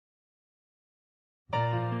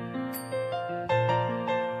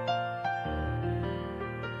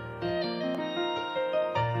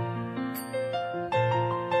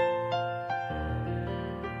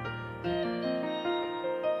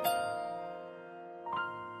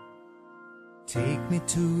Take me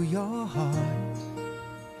to your heart,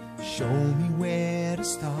 show me where to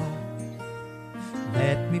start.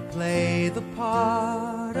 Let me play the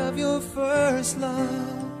part of your first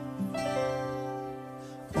love.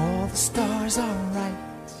 All the stars are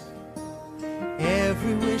right,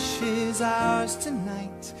 every wish is ours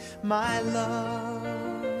tonight, my love.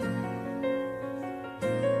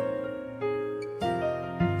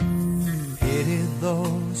 Pity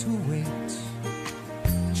those who wait,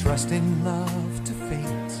 trusting love to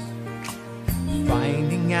fate,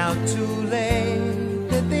 finding out too late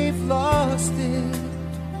that they've lost it.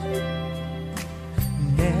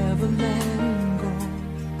 Never letting go,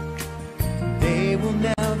 they will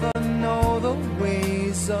never know the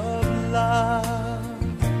ways of love.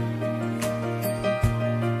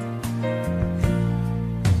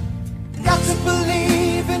 Got to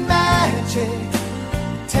believe in magic.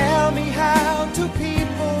 Tell me, how do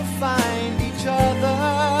people find each other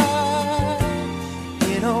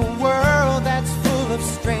in a world that's full of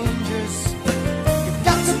strangers? You've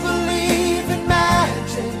got to believe in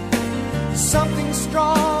magic, something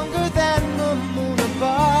stronger than the moon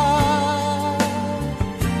above.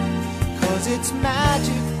 'Cause it's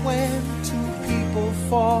magic when two people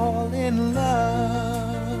fall in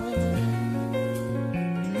love.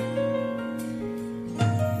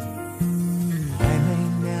 I may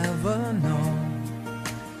never know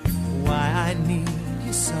why I need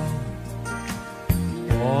you so.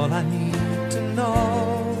 All I need to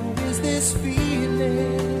know is this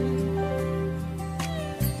feeling.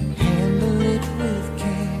 Handle it with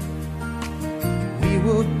care. We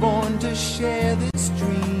were born to share this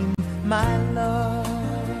dream, my love.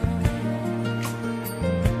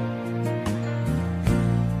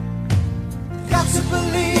 Got to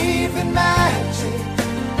believe in magic.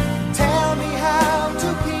 Tell me, how do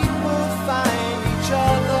people find each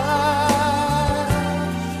other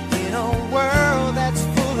in a world that's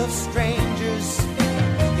full of strangers?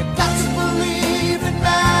 You've got to believe in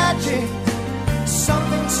magic,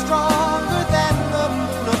 something stronger than the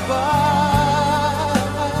moon above.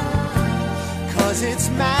 'Cause it's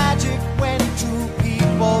magic when two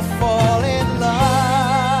people fall in love.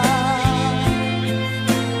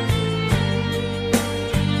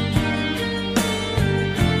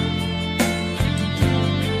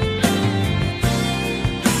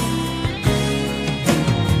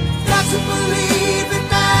 Got to believe in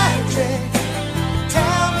magic.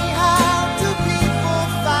 Tell me, how do people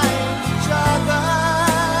find each other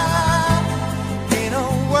in a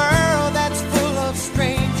world that's full of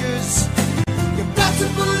strangers? You've got to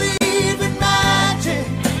believe in magic,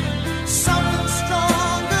 something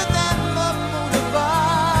stronger than the moon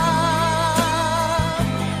above.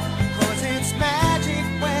 'Cause it's magic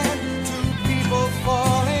when two people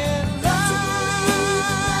fall in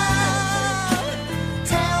love.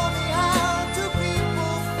 Tell me, how do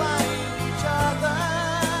people find each other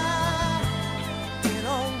in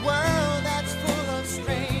a world that's full of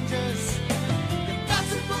strangers? You've got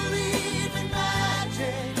to believe in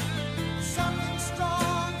magic, something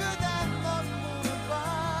stronger than the moon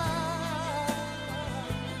above.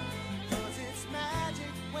 'Cause it's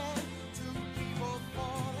magic when two people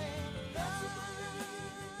fall in love.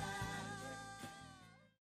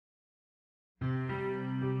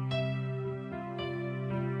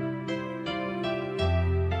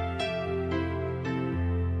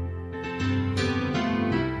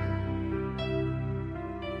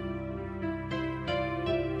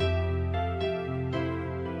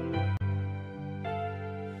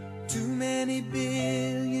 Too many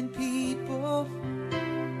billion people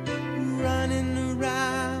running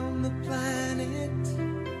around the planet.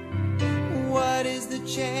 What is the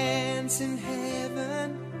chance in heaven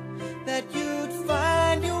that you'd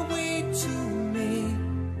find your way to me?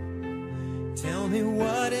 Tell me,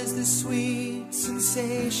 what is the sweet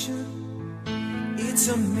sensation? It's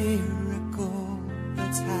a miracle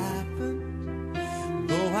that's happened.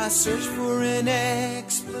 Though I search for an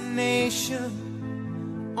explanation,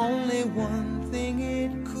 only one thing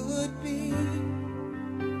it could be: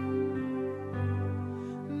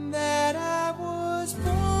 that I was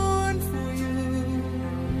born for you.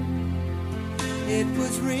 It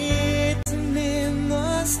was written in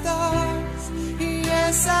the stars.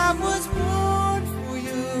 Yes, I was born for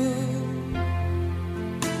you.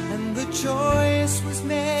 And the choice was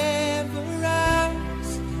never ours.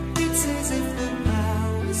 It's as if the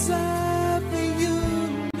powers of the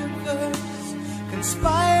universe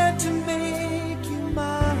conspired to make you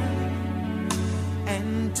mine.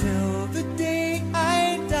 Until the day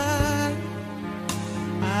I die,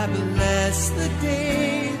 I bless the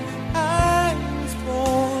day I was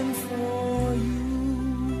born for you.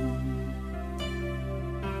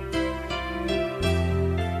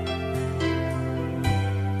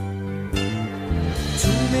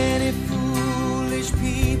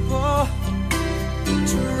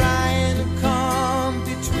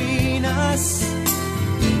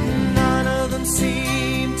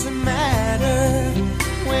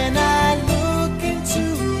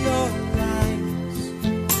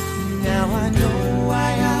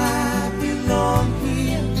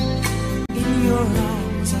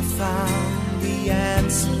 the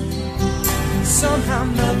answer. Somehow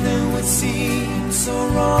nothing would seem so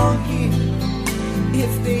wrong here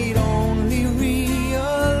if they'd only realize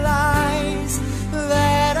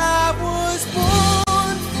that I was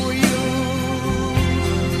born for you,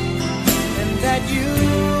 and that you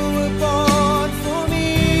were born for me.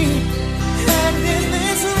 And in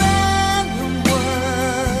this random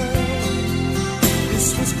world, this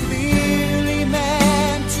was clearly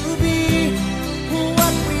meant to be.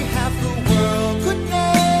 What we have, the world could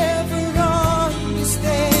never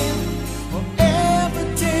understand or ever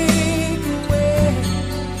take away.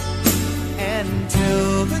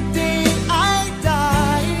 Until the day I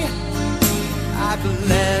die, I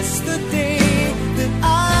bless the day that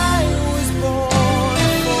I was born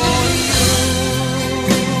for you.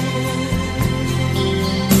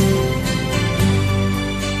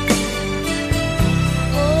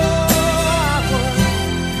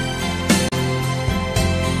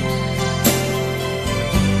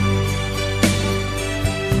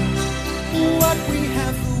 What we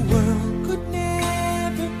have, the world could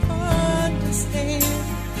never understand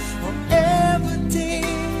or ever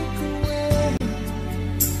take away.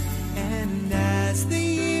 And as the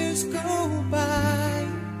years go by,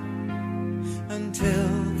 until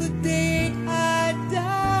the day I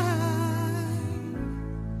die,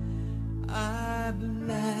 I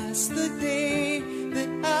bless the day that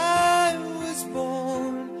I was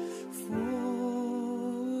born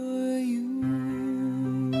for you.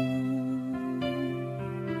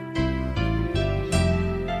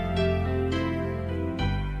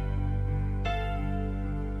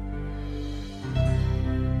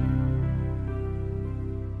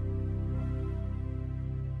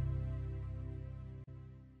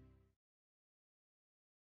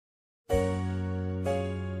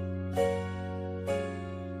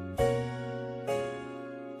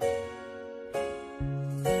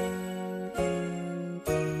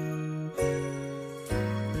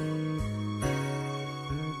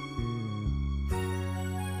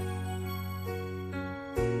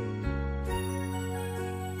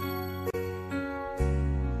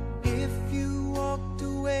 If you walked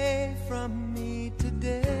away from me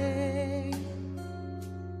today,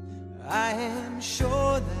 I am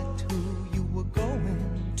sure that who you were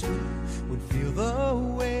going to would feel the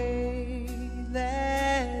way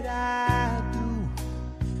that I do.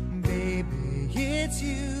 Baby, it's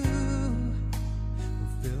you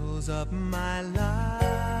who fills up my life.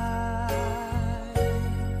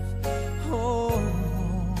 Oh,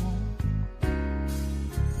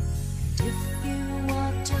 If you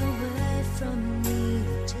walked away from me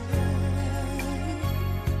today,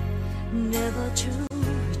 never to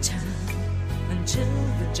return until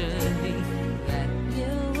the journey that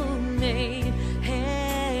you made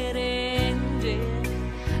had ended.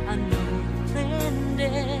 I know you planned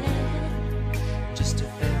it just to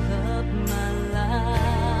fill up my life.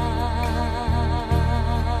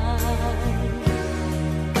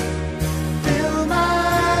 fill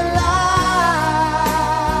my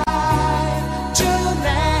life till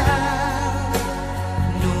now.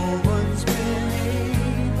 No one's been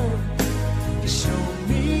able to show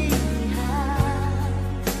me how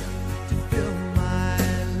to fill my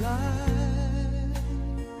life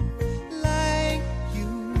like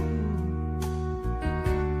you.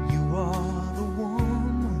 You are the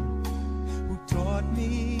woman who taught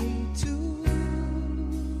me to.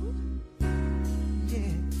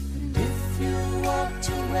 Yeah. And if you walked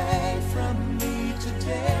away from me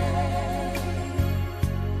today,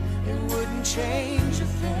 it wouldn't change a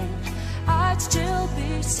thing. I'd still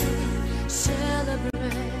be singing celebration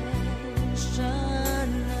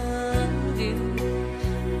of you.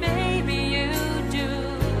 Maybe you do.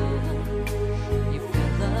 You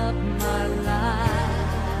fill up my life.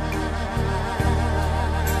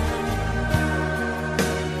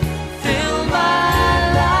 Fill my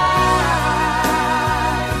life.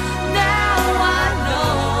 Now I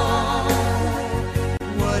know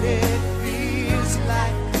What it feels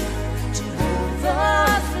like to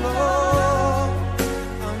overflow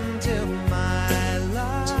until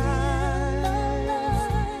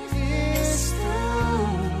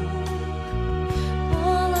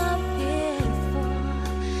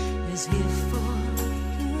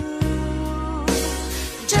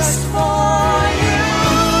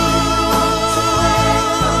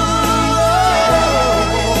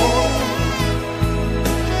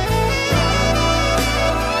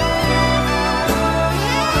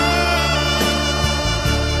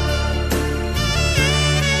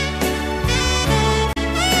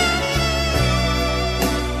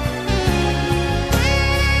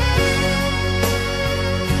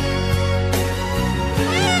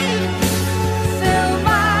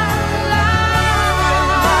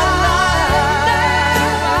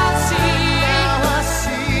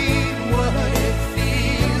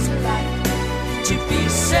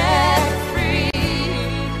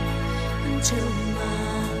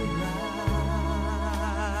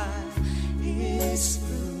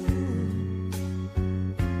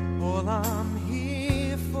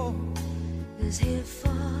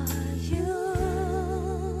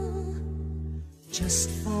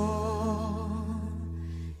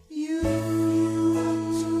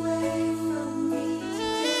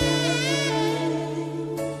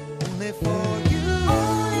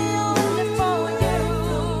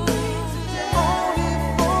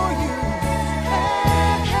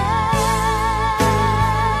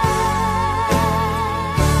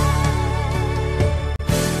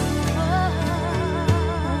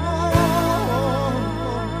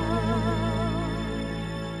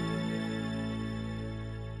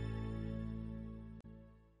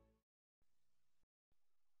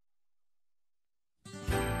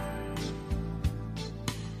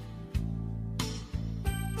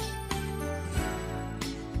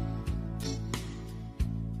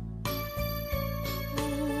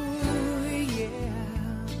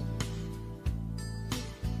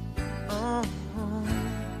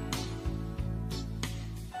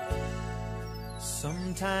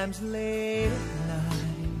Sometimes late at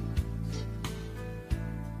night,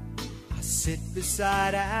 I sit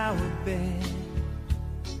beside our bed,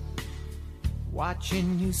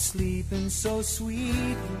 watching you sleeping so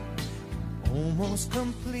sweetly, almost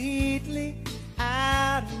completely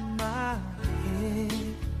out of my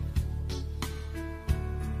head.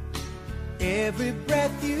 Every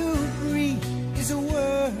breath you breathe is a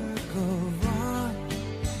work of art.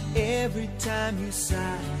 Every time you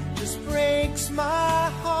sigh just breaks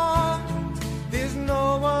my heart. There's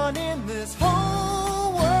no one in this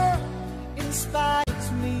whole world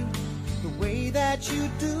inspires me the way that you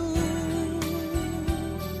do.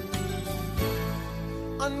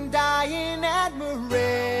 Undying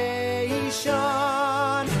admiration,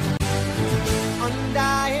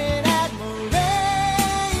 undying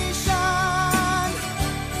admiration.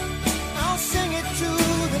 I'll sing it to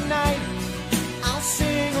the night, I'll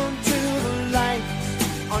sing until the light.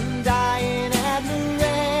 Undying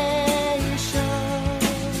admiration.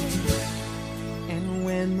 And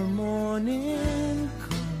when the morning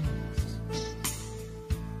comes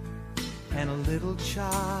and a little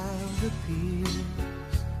child appears,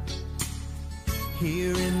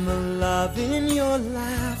 hearing the love in your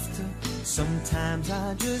laughter, sometimes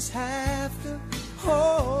I just have to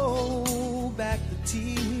hold back the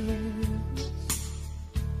tears.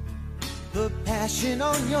 The passion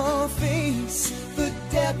on your face, the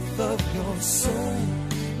depth of your soul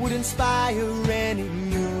would inspire any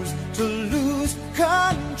muse to lose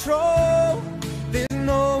control. There's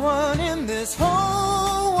no one in this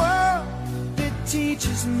whole world that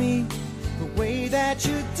teaches me the way that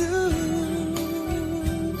you do.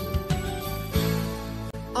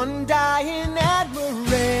 Undying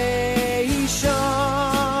admiration,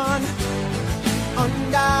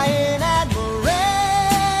 undying admiration.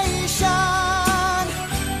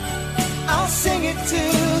 I'll sing it to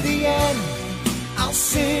the end, I'll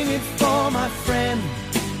sing it for my friend.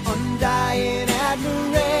 Undying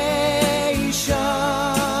admiration,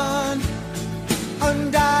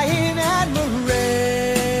 undying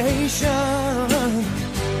admiration,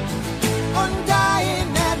 undying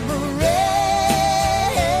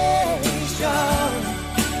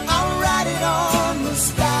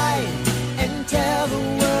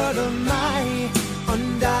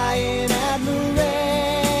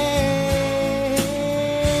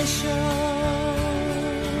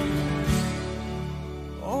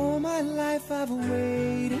I've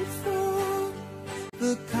waited for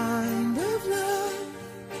the kind of love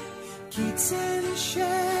Keats and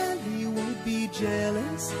Shelley would be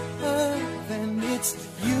jealous of, and it's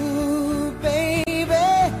you,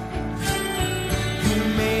 baby. You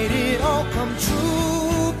made it all come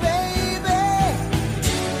true, baby.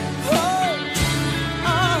 Oh,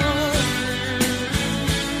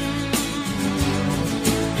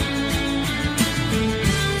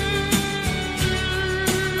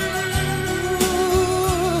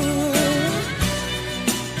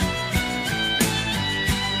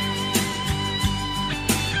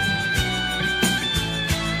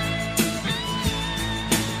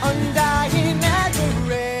 undying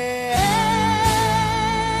admiration,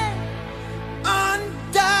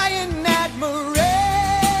 undying admiration.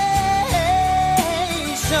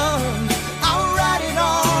 I'll write it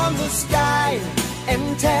on the sky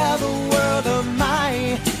and tell the world of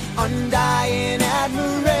my undying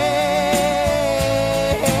admiration.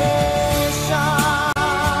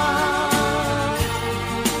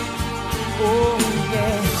 Oh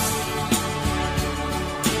yes.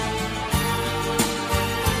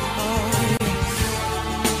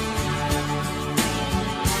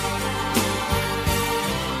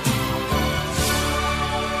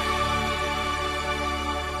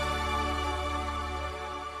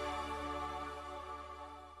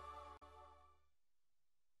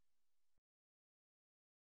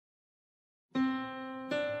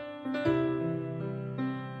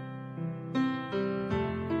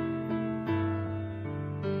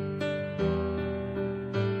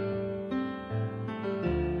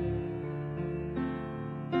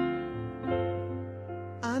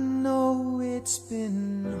 I know it's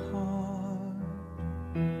been hard.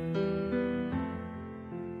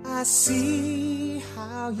 I see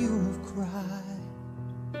how you've cried.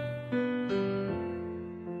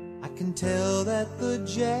 I can tell that the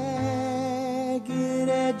jagged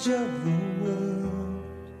edge of the world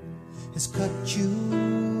has cut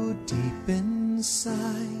you deep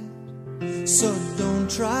inside. So don't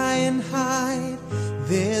try and hide.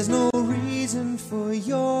 There's no reason for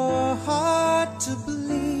your heart to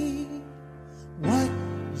bleed. What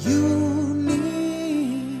you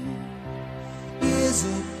need is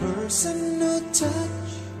a personal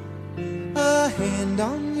touch, a hand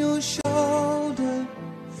on your shoulder,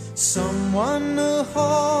 someone to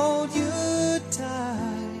hold you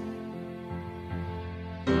tight,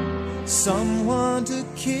 someone to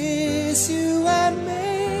kiss you and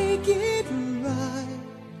make it right.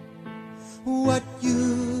 What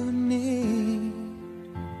you need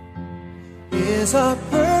is a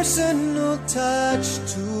personal touch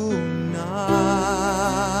tonight.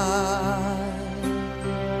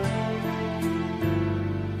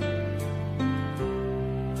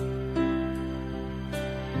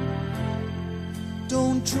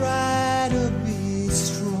 Don't try to be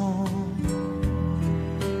strong,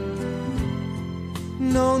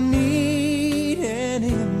 no need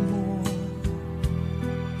anymore.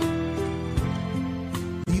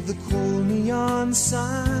 Leave the cool neon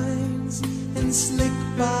signs and slick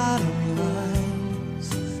bottom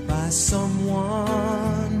lines by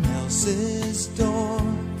someone else's door,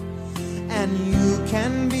 and you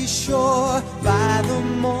can be sure by the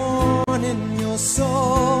morning your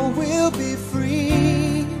soul will be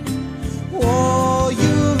free. All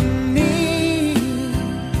you need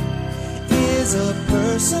is a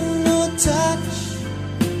personal touch,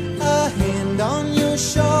 a hand on your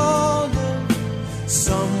shoulder,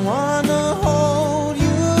 someone to hold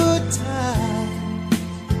you tight.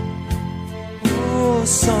 Oh,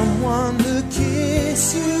 someone to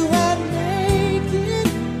kiss you and make it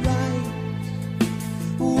right.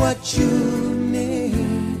 What you need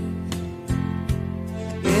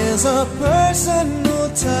is a personal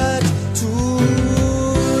touch tonight.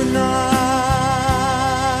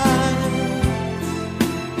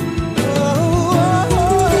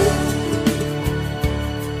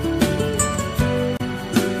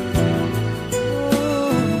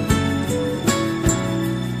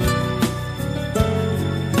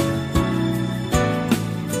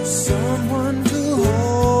 Someone to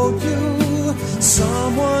hold you,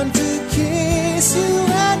 someone to kiss you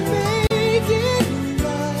and make it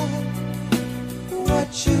right. What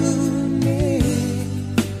you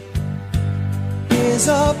need is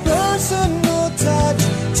a personal touch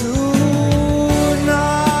tonight.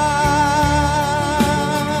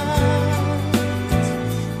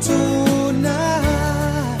 Tonight.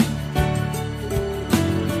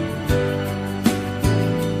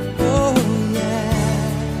 Oh yeah.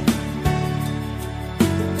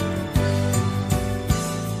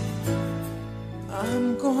 I'm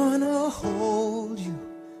gonna hold you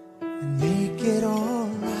and make it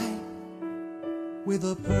alright with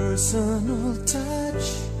a personal touch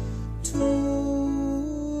tonight.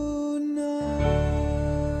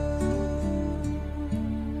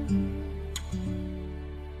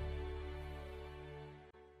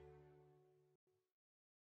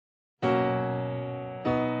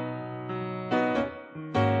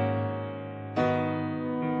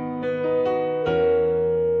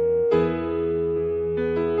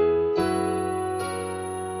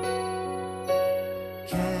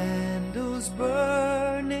 Candles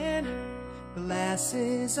burning,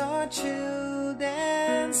 glasses are chilled,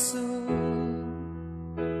 and soon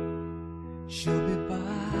she'll be by.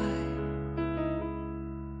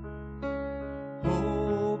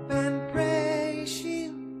 Hope and pray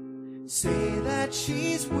she'll say that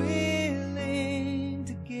she's willing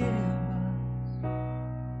to give us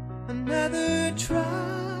another try.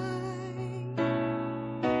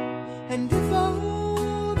 And if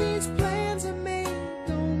all these plans are made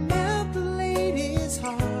don't melt the lady's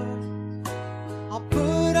heart, I'll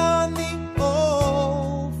put on the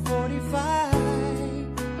old 45,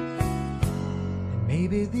 and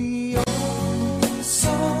maybe the old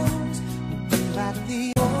songs will bring back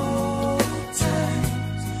the old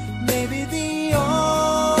times. Maybe the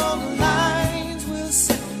old lines will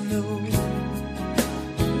sound new.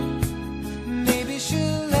 Maybe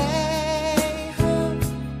she'll lay her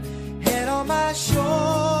head on my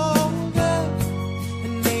shoulder,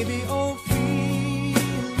 and maybe old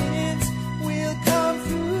feelings will come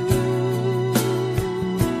through.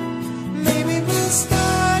 Maybe we'll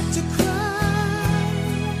start to cry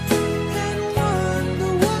and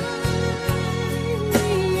wonder why we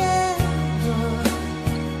ever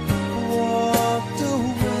walked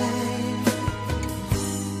away.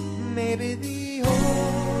 Maybe the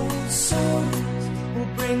old songs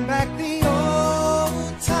will bring back the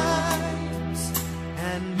old times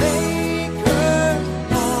and make her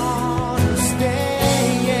wanna stay.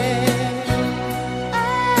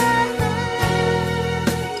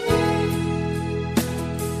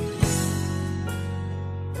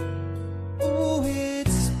 Oh,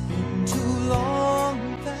 it's been too long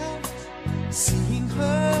without seeing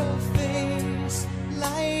her face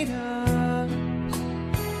light up.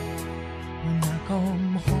 When I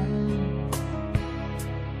come home,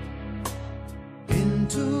 been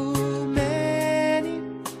too many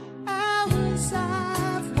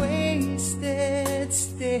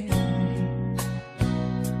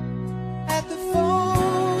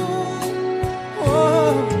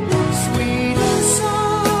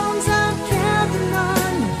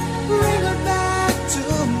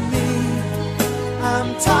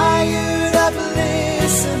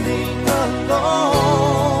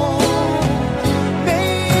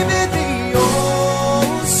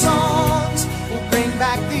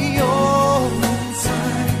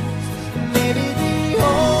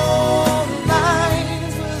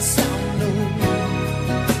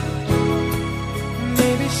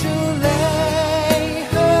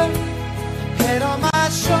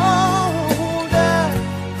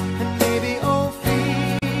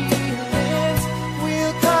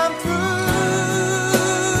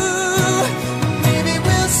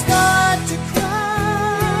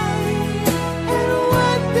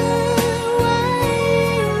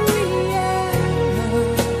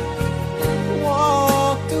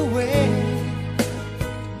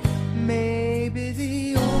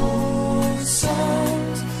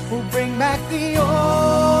the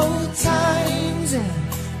old times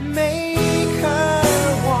and make her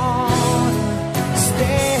wanna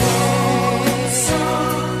stay.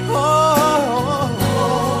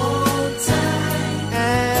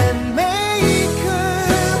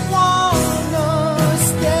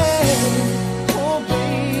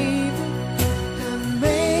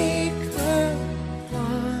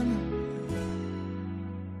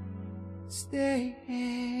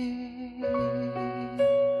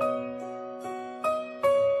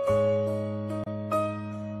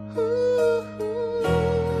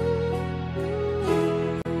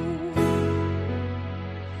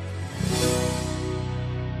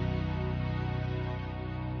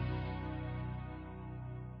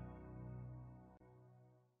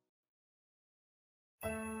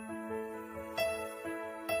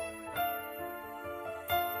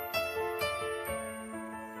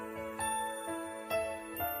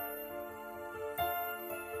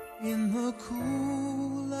 In the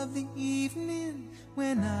cool of the evening,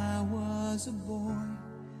 when I was a boy,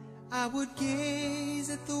 I would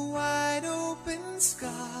gaze at the wide open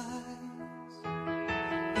skies,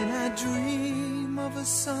 and I'd dream of a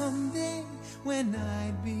someday when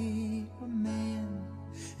I'd be a man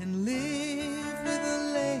and live with a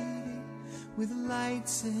lady with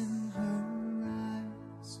lights in her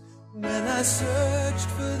eyes. Well, I searched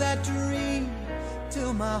for that dream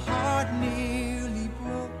till my heart nearly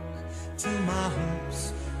broke, till my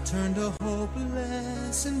hopes turned to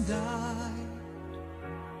hopeless and died.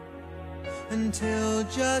 Until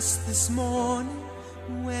just this morning,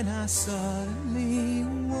 when I suddenly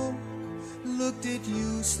woke, looked at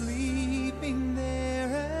you sleeping there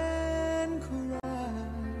and cried.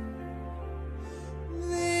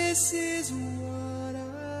 This is what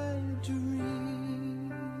I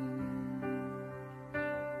dreamed.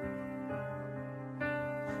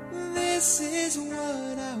 This is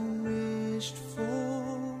what I wished for.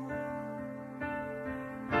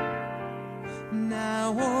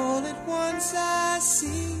 Now all at once I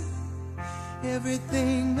see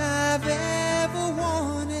everything I've ever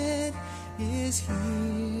wanted is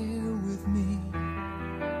here with me.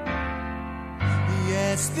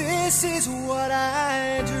 Yes, this is what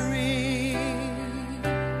I dreamed.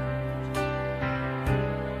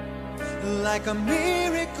 Like a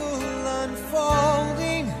miracle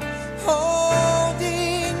unfolding,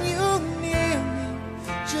 holding you near me,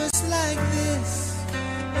 just like this.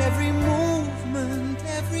 Every movement,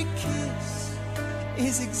 every kiss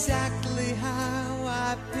is exactly how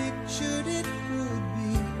I pictured it would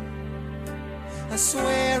be. I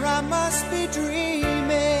swear I must be dreaming,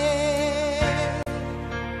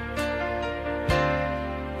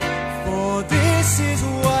 for this is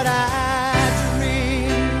what I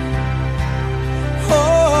dream. Oh,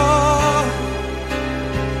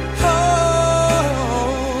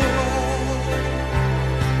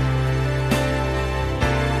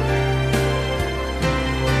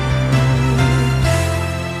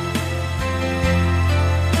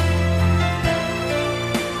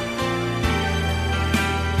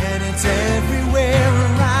 everywhere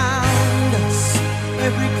around us,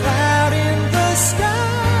 every cloud in the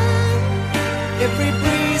sky, every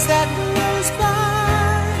breeze that blows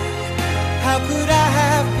by. How could I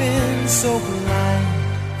have been so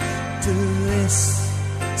blind to this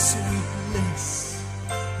sweet bliss?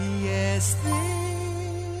 Yes,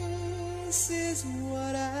 this is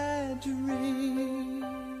what I dream.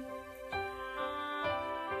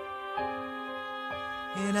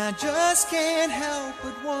 And I just can't help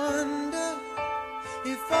but wonder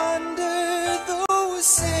if under those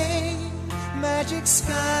same magic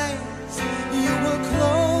skies you were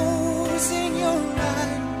closing your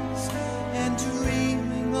eyes and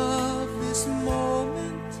dreaming of this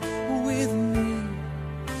moment with me.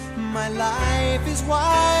 My life is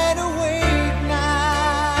wide awake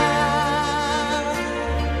now,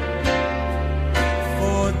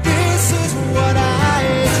 for this is what I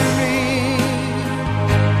dream.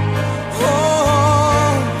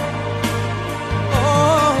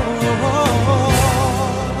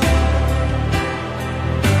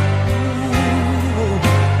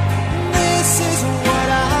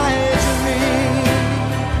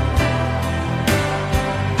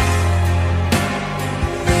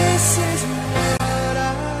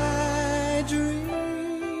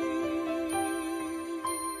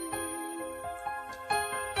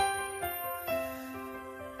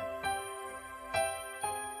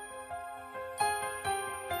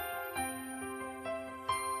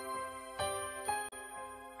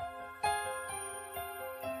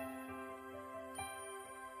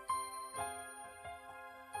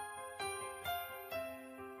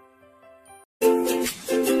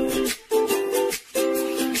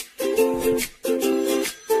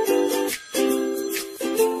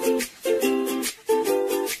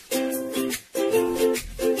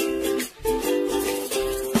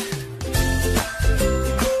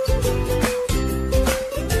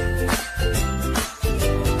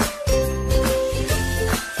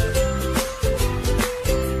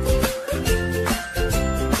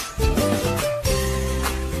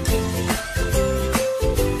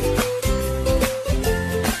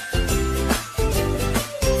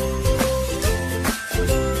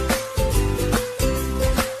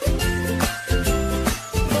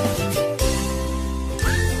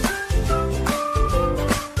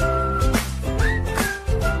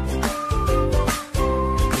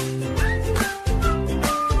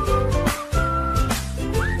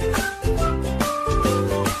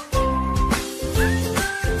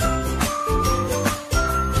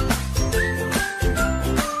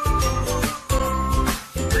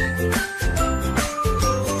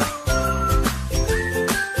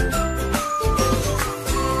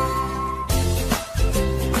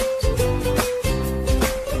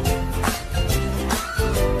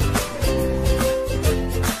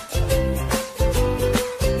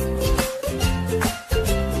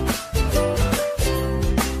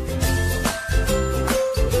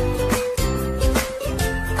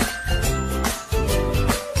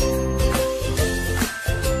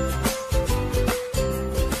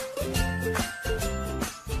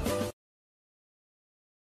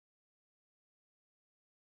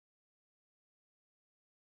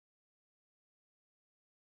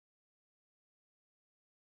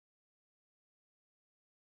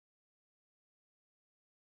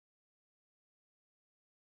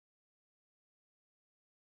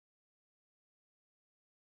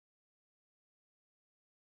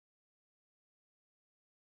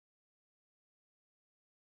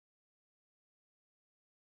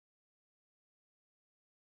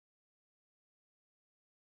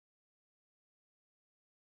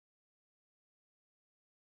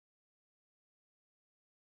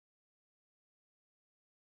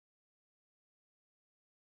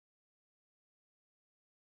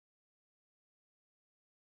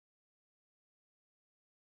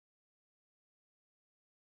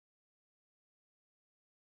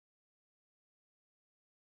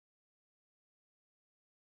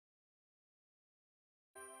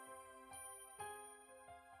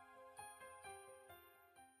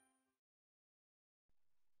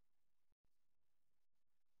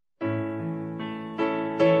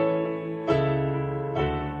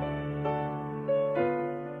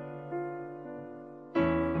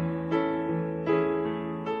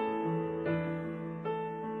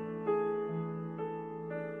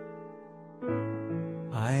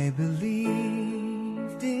 I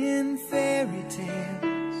believed in fairy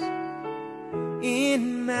tales,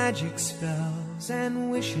 in magic spells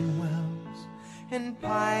and wishing wells and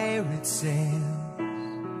pirate sails.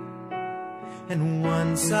 And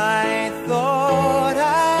once I thought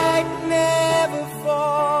I'd never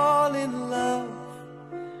fall in love.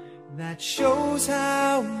 That shows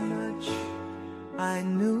how much I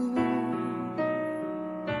knew.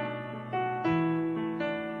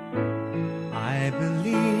 I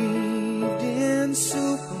believed in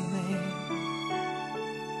Superman,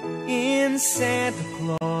 in Santa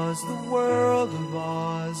Claus, the world of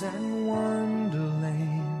Oz and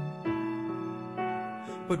Wonderland.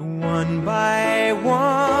 But one by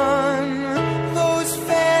one, those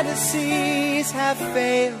fantasies have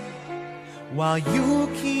failed, while you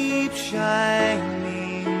keep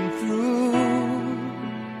shining through.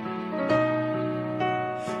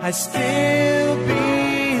 I still believe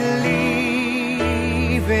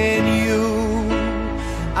in you.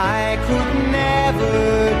 I could never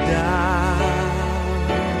doubt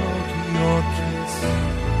your kiss.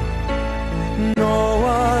 No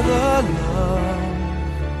other love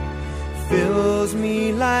fills me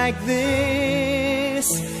like this.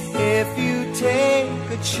 If you take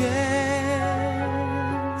a chance,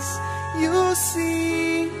 you'll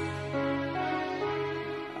see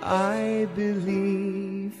I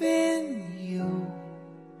believe in you,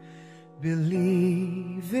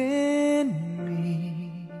 believe in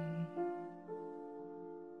me.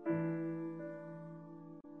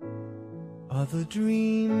 Other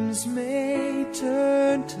dreams may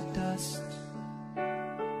turn to dust,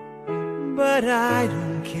 but I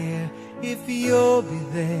don't care. If you'll be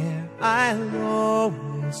there, I'll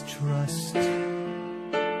always trust.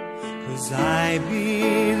 'Cause I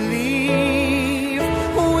believe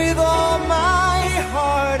with all my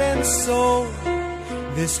heart and soul,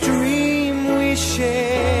 this dream we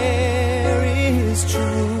share is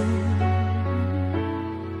true.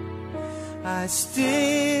 I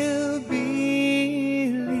still believe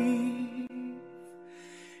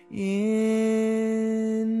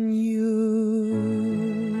in you.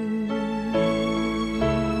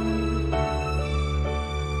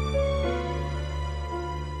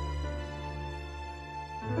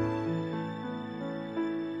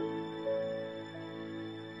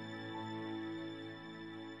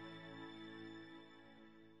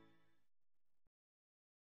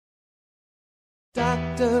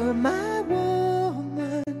 Doctor, my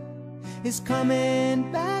woman is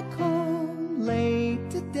coming back home late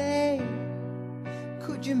today.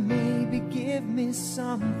 Could you maybe give me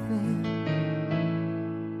something?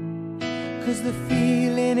 'Cause the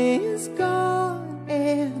feeling is gone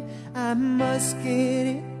and I must get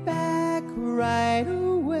it back right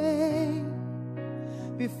away,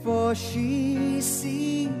 before she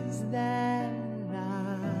sees that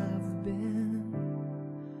I've been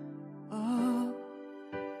up,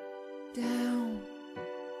 down,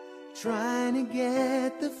 trying to get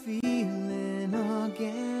the feeling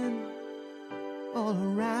again, all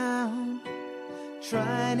around,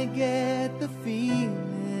 trying to get the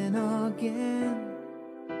feeling again,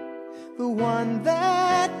 the one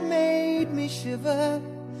that made me shiver,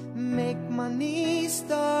 make my knees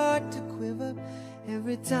start to quiver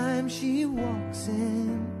every time she walks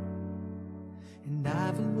in. And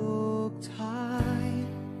I've looked high,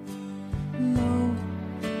 low,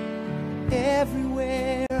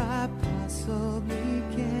 everywhere I possibly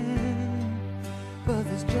can, but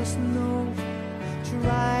there's just no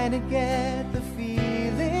trying to get the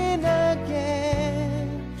feeling again.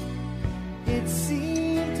 It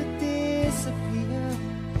seemed to disappear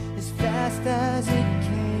as fast as it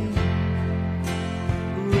came.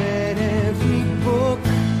 Read every book,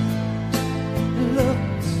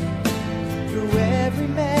 looked through every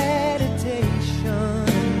meditation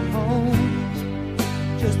poem,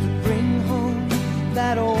 just to bring home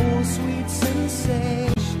that old sweet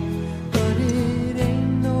sensation. But it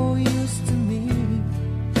ain't no use to me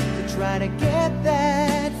to try to get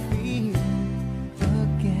that feeling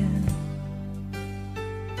again.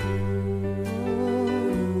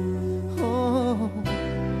 Oh, oh.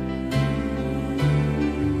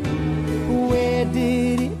 Where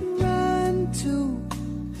did it run to?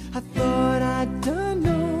 I thought I'd done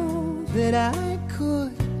all that I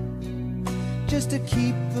could, just to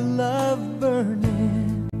keep the love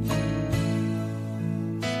burning.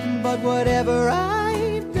 But whatever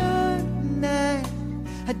I've done,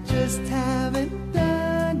 I just haven't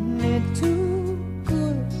done it too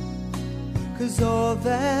good. 'Cause all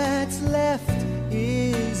that's left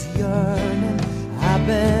is yearning. I've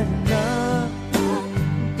been up,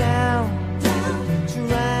 down,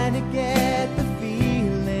 trying to get the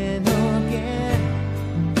feeling again,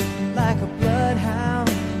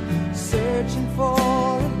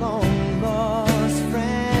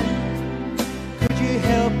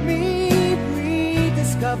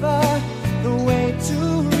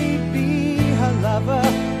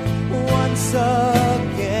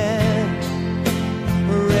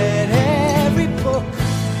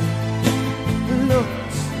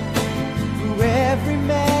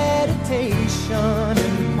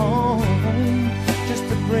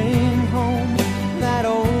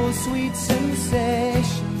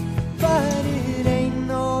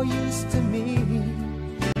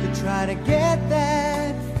 get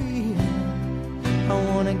that feeling. I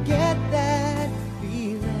wanna get that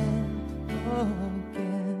feeling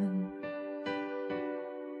again.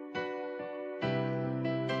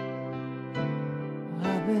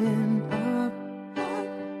 I've been up,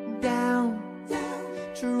 down,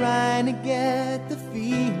 trying to get the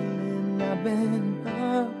feeling. I've been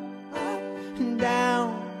up, down,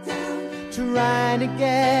 trying to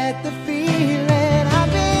get the feeling.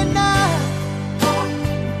 I've been up,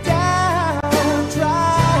 down,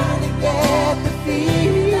 trying to get the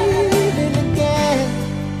feeling again,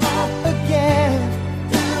 again.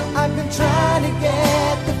 I've been trying to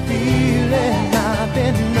get the feeling. I've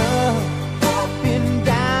been up, been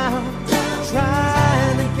down,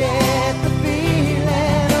 trying to get the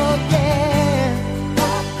feeling again,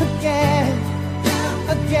 again,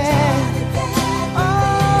 again.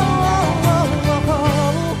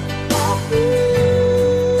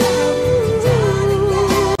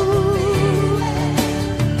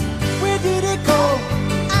 Where did it go?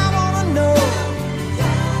 I wanna know.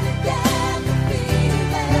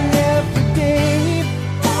 And every day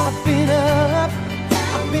I've been up,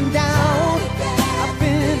 I've been down, I've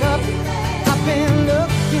been up, I've been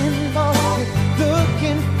looking for you,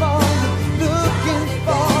 looking for you, looking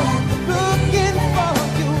for you, looking for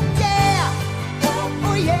you, yeah,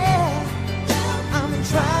 oh yeah. I'm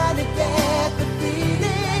trying to get the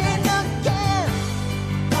feeling again,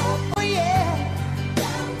 oh yeah.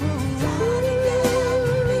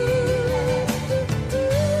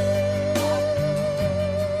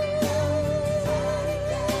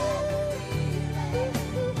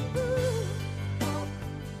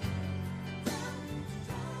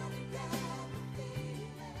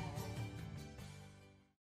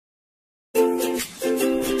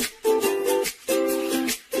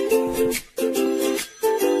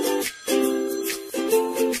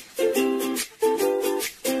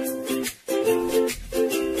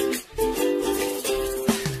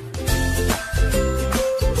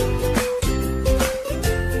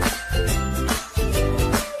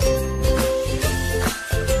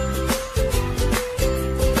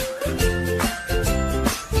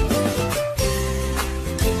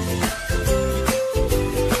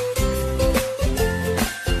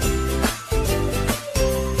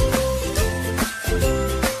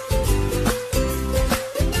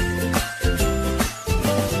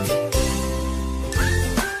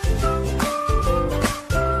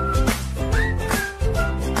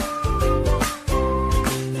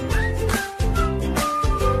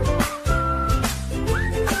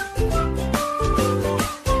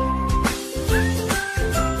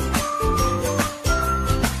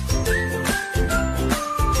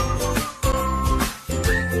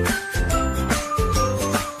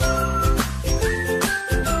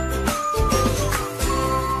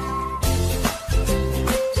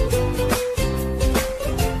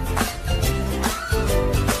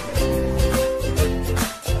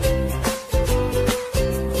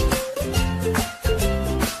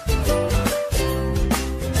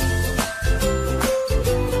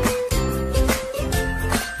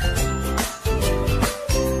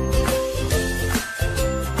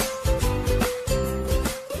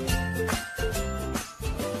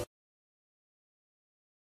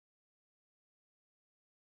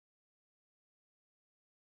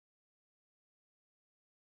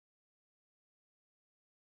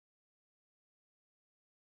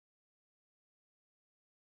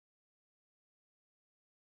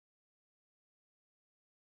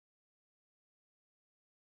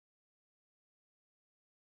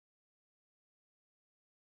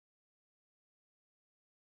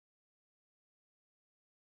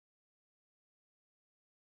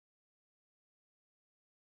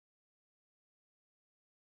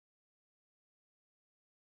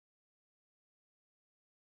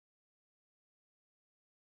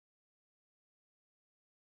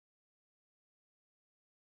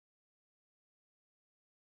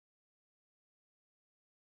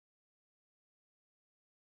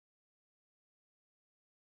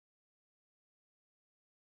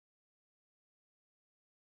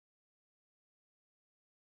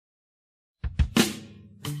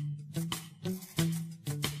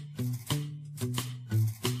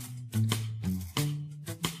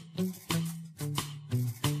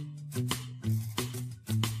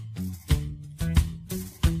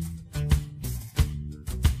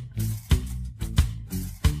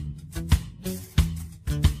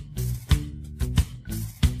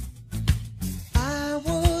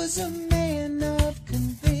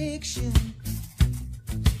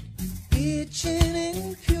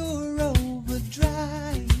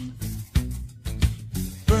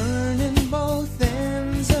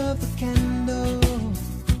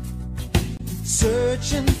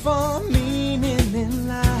 searching for meaning in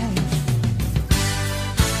life.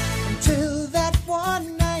 Until that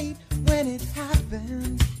one night when it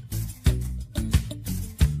happened,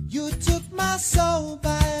 you took my soul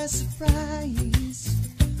by surprise.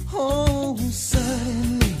 Oh,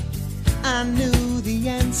 suddenly I knew the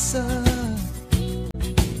answer.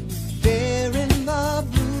 There in the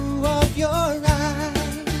blue of your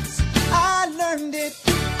eyes, I learned it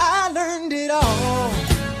all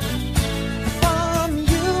from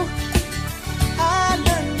you. I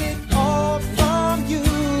learned it all from you.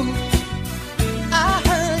 I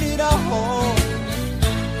heard it all.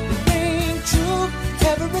 It rang true,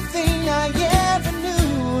 everything I ever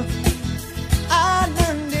knew. I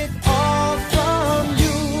learned it all from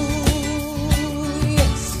you.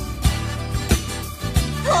 Yes.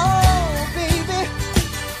 Oh, baby.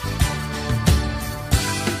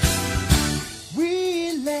 We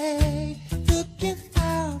lay looking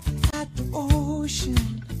out at the ocean.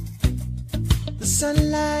 The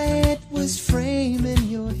sunlight was framing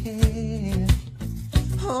your hair.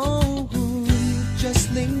 Oh, you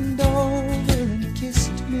just leaned over and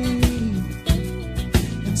kissed me.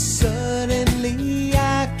 And suddenly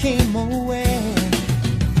I came aware.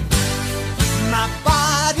 My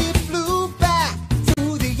body flew back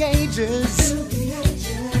through the ages,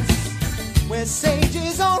 where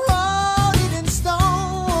sages are rooted in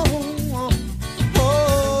stone.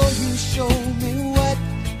 Oh, you showed me what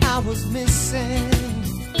I was missing.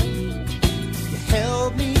 You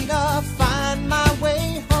helped me to find my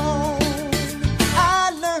way home.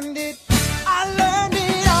 I learned it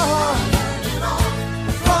all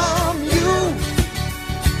from you.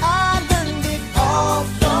 I learned it all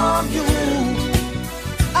from you.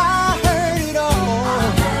 I heard it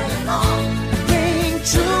all. Ring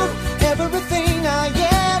true, everything I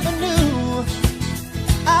ever knew.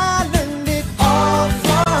 I learned it all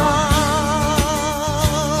from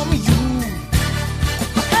you.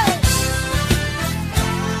 Hey!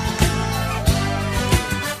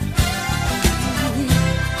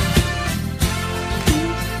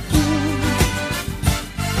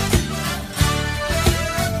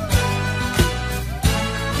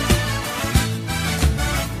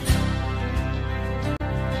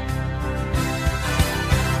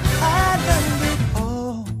 I learned it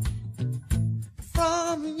all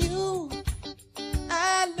from you.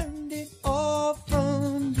 I learned it all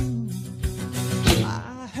from you.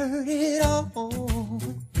 I heard it all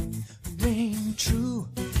ring true,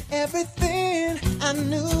 everything I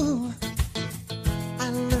knew. I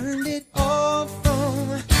learned it all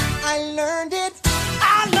from, I learned it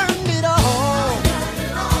all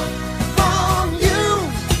from you.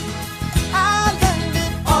 I learned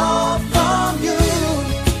it all from you.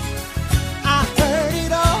 I heard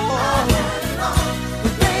it all.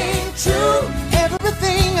 It rang true,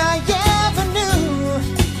 everything I ever knew.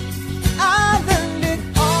 I learned it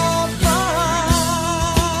all from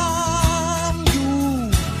you.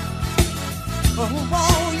 Oh,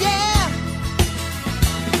 yeah.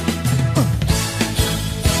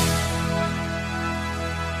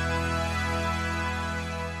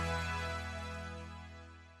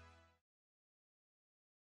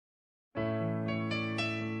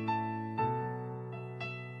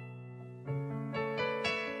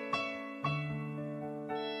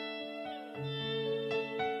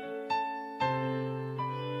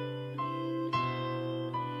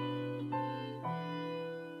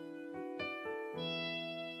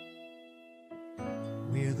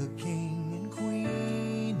 We're the king and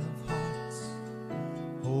queen of hearts.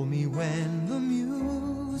 Hold me when the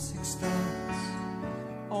music starts.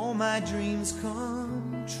 All my dreams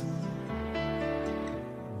come true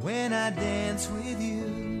when I dance with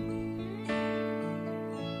you.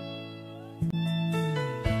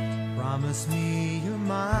 Promise me you're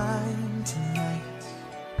mine tonight.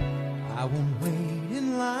 I won't wait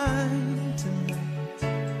in line tonight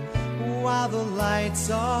while the lights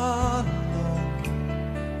are low.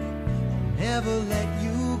 Never let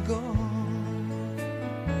you go.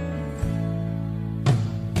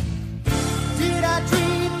 Did I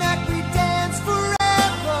dream that we danced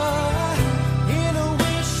forever in a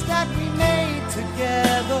wish that we made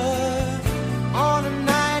together on a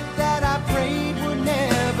night that I prayed would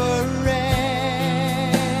never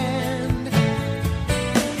end?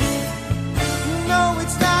 No,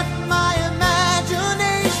 it's not my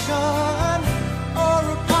imagination or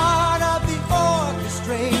a part of the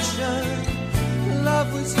orchestration. Love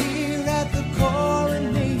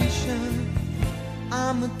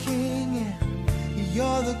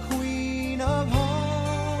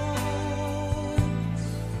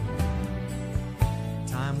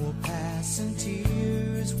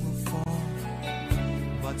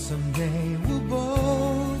will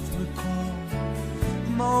both recall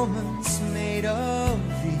moments made of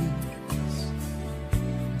these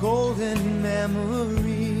golden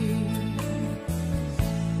memories.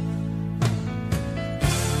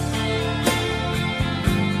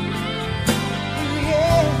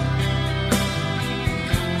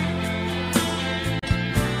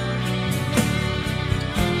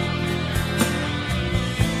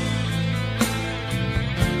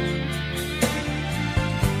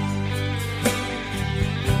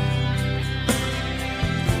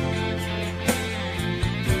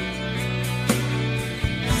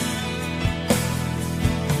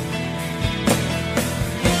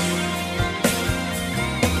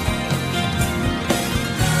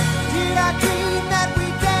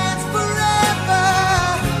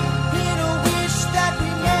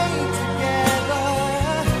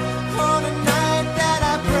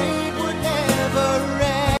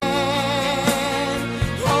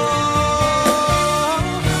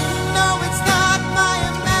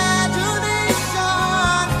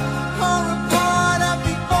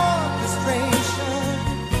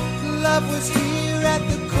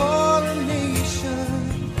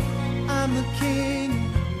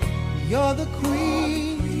 You're the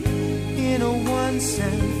queen in a once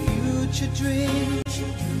and future dream,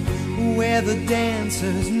 where the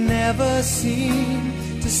dancers never seem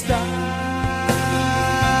to stop.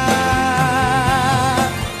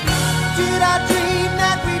 Did I dream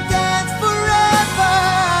that we dance forever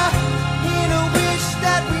in a wish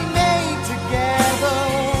that we made together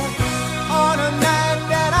on a night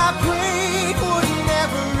that I prayed would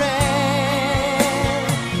never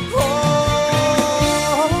end?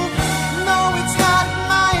 Oh, no, it's not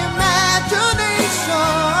my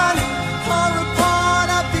imagination or a part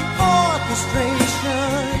of the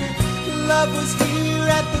orchestration. Love was here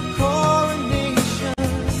at the coronation.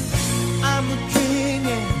 I'm the king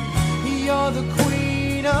and you're the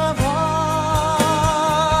queen of hearts.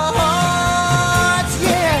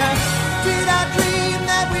 Yeah, did I dream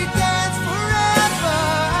that we dance forever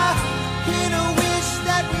in a wish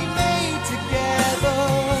that we made together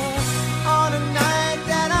on a night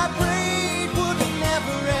that I prayed would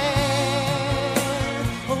never end?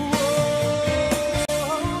 Oh,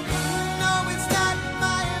 no, it's not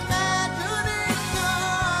my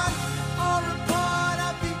imagination or a part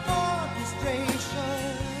of the orchestration.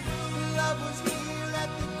 Love was here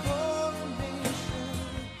at the core.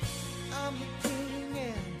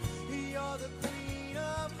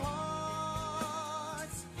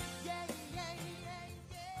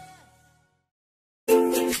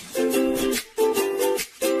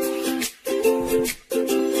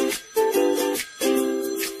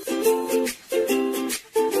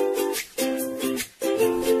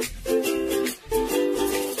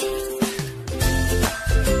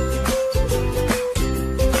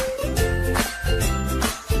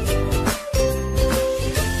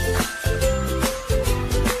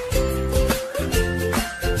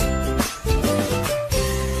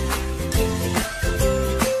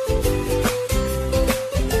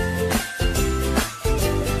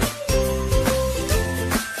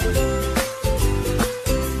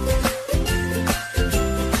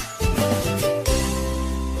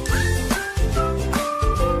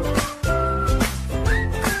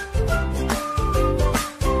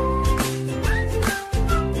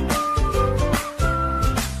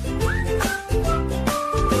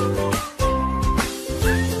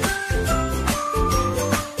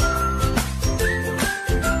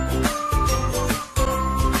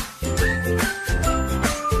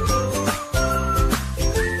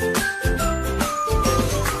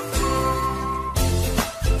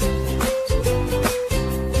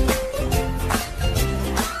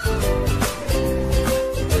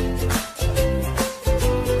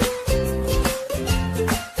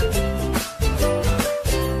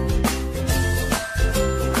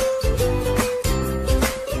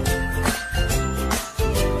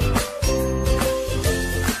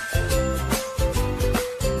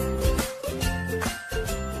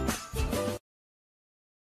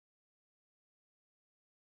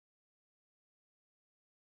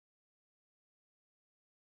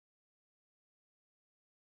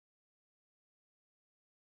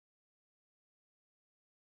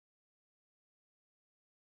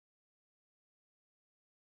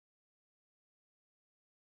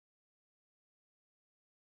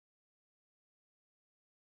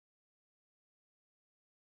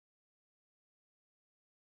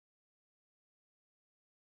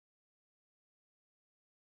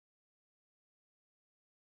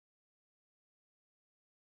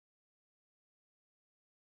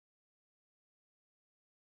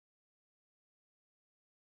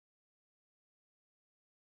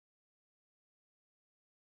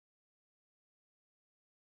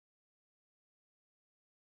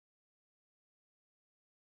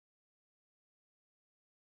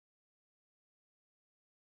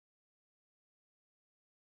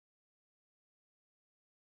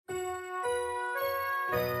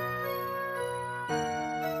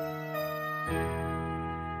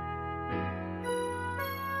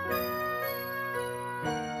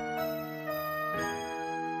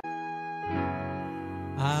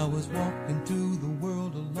 was walking through the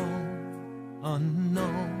world alone,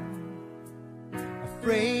 unknown,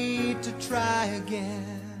 afraid to try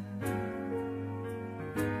again.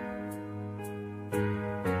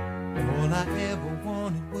 All I ever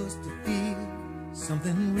wanted was to feel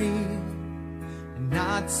something real and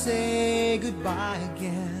not say goodbye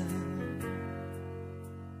again.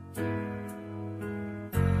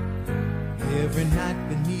 Every night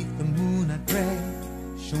beneath the moon I'd pray,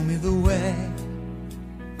 show me the way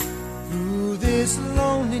through this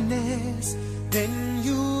loneliness. Then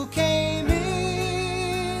you came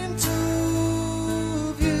into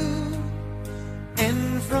view,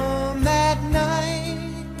 and from that night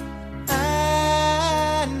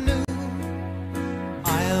I knew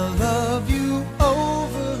I'll love you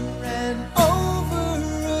over and over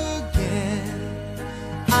again.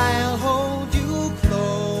 I'll hold you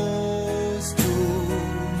close to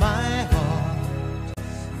my heart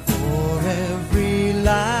for every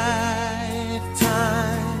lifetime,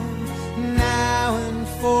 now and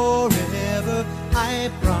forever. I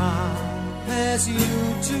promise you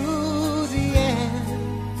to the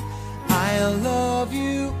end, I'll love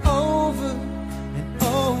you over and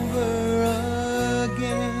over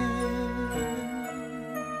again.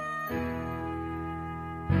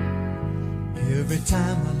 Every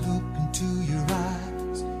time I look into your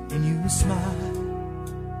eyes and you smile,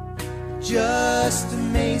 it just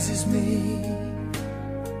amazes me.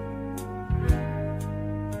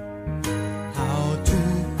 How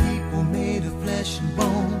two people made of flesh and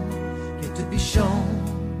bone get to be shown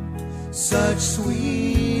such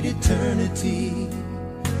sweet eternity.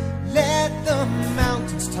 Let the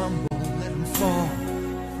mountains tumble, let them fall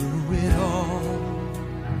through it all.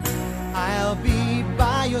 I'll be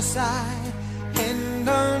by your side, and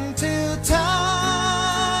until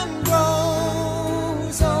time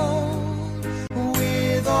grows old,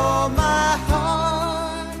 with all my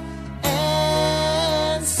heart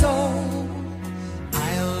and soul,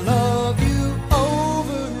 I'll love you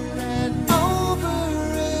over and over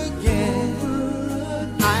again.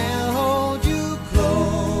 I'll hold you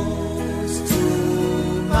close to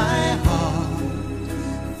my heart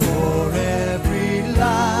for every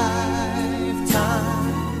lifetime,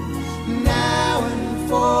 now and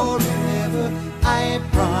forever. I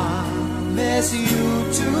promise you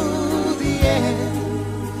to the end,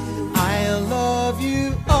 I'll love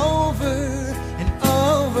you over and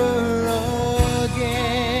over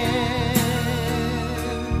again.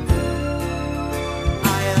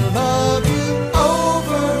 I'll love you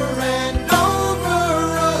over and over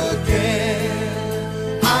again.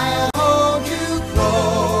 I'll hold you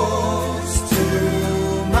close to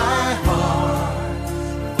my heart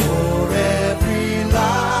for every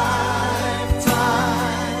lifetime,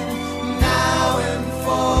 now and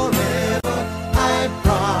forever. I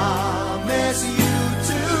promise you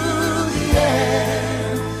to the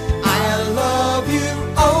end, I'll love you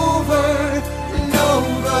over and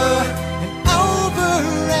over and over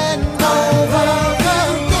and over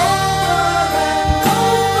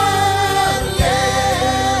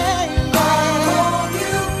again. I'll hold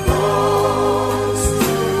you close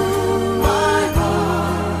to my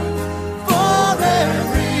heart for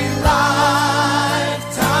every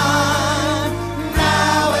lifetime,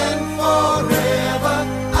 now and forever.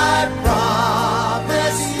 I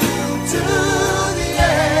promise you to the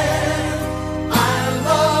end, I'll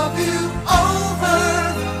love you over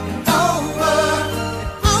and over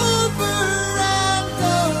and over and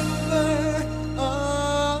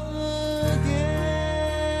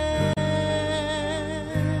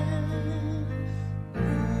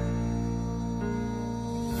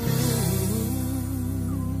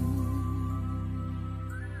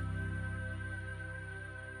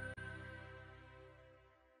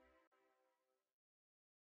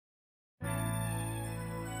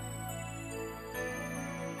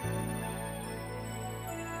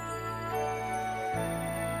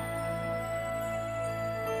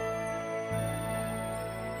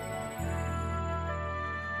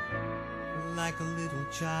like a little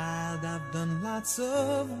child, I've done lots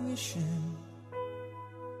of wishing,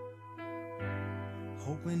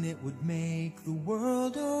 hoping it would make the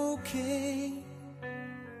world okay.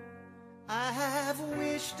 I have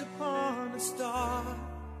wished upon a star,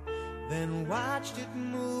 then watched it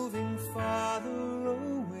moving farther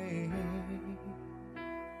away,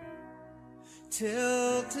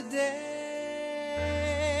 till today.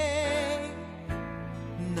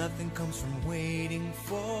 Nothing comes from waiting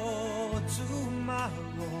for tomorrow,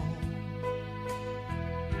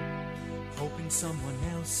 hoping someone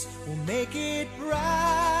else will make it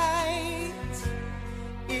right.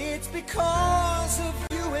 It's because of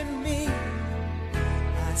you and me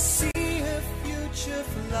I see a future future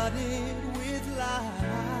flooded with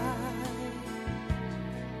light.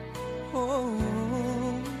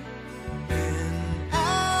 Oh, in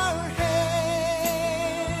our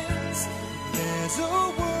hands, there's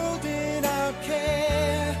a world in our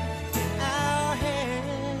care. In our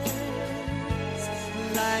hands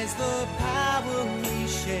lies the power we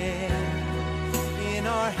share. In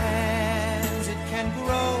our hands it can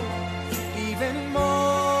grow even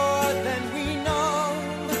more than we know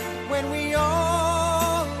when we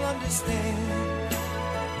all understand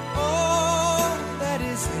all that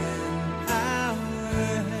is in our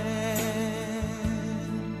hands.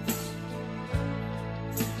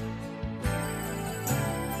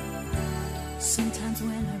 Sometimes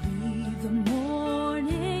when I read the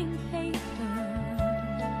morning paper,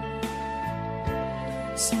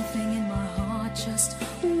 something in my heart just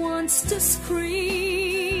wants to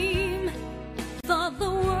scream. Thought the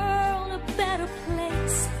world a better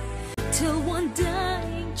place, till one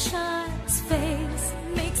dying child's face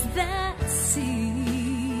makes that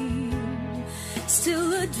seem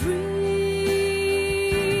still a dream.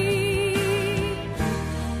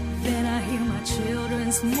 Then I hear my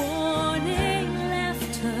children's morning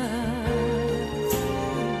laughter,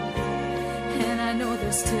 and I know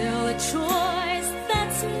there's still a choice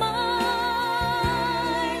that's mine.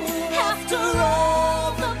 After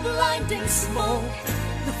all the blinding smoke,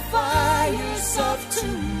 the fires of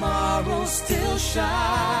tomorrow still shine.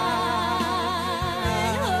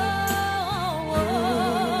 Oh,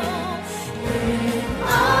 in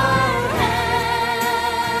our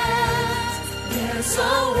hands, there's a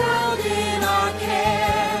world in our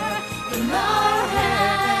care. In our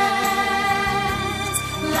hands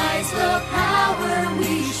lies the power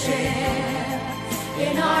we share.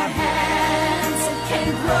 In our hands it can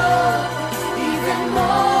grow even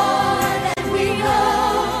more than we know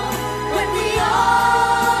when we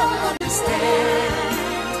all understand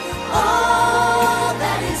all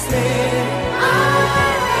that is there. Our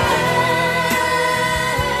hands,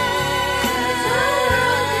 a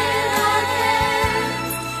world in our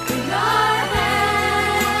hands. In our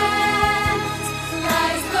hands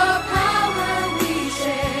lies the power we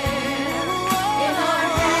share. In our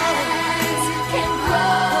hands it can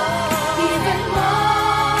grow even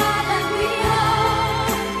more than we know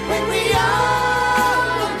when we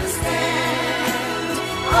all understand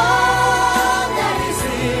all that is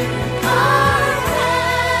in our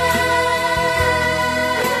hands.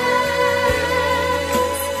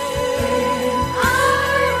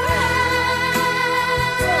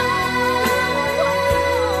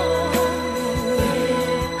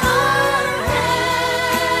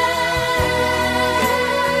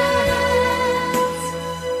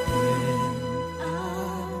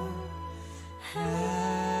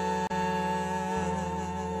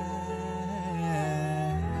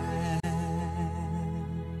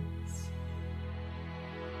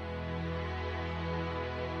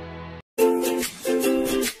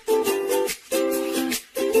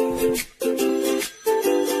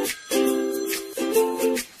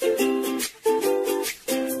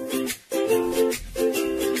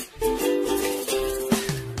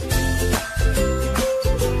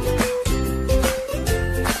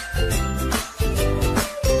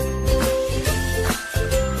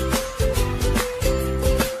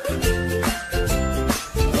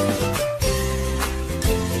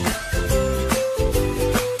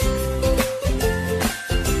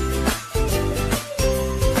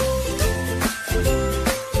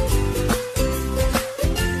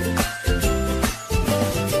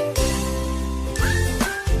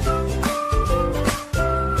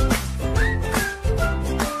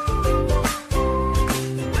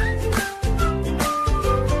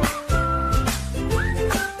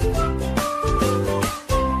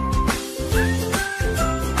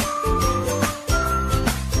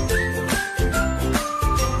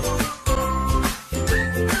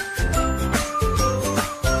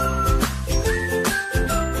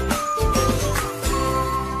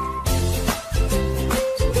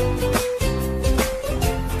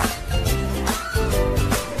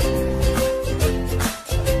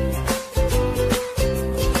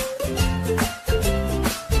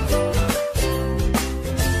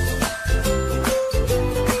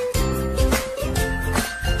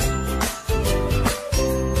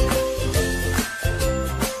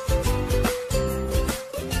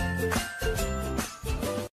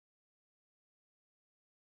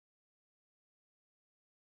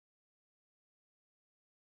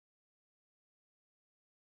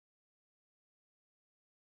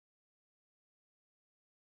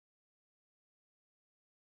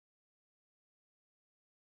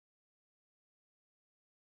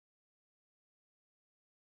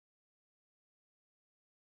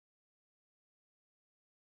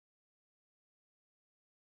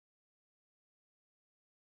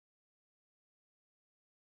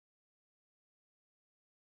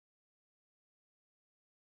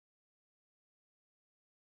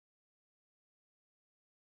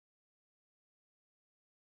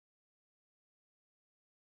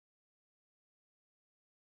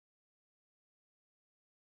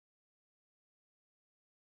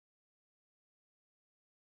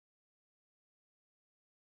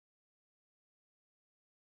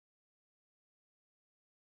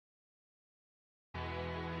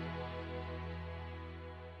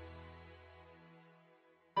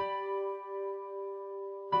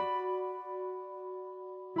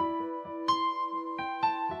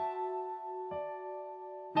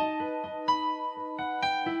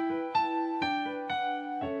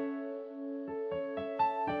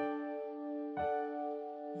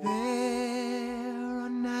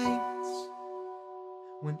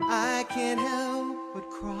 I can't help but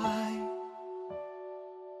cry,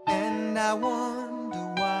 and I wonder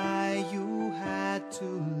why you had to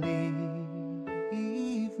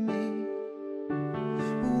leave me.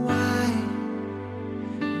 Why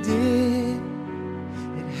did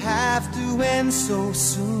it have to end so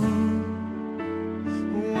soon,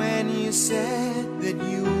 when you said that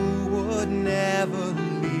you would never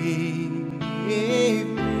leave me?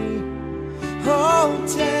 Oh,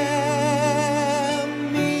 tell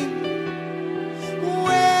me,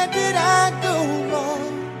 where did I go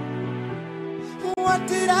wrong? What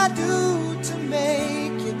did I do to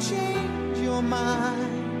make you change your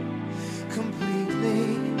mind completely?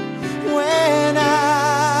 When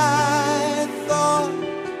I thought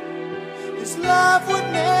this love would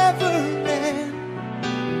never end,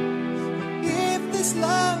 if this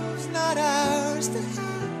love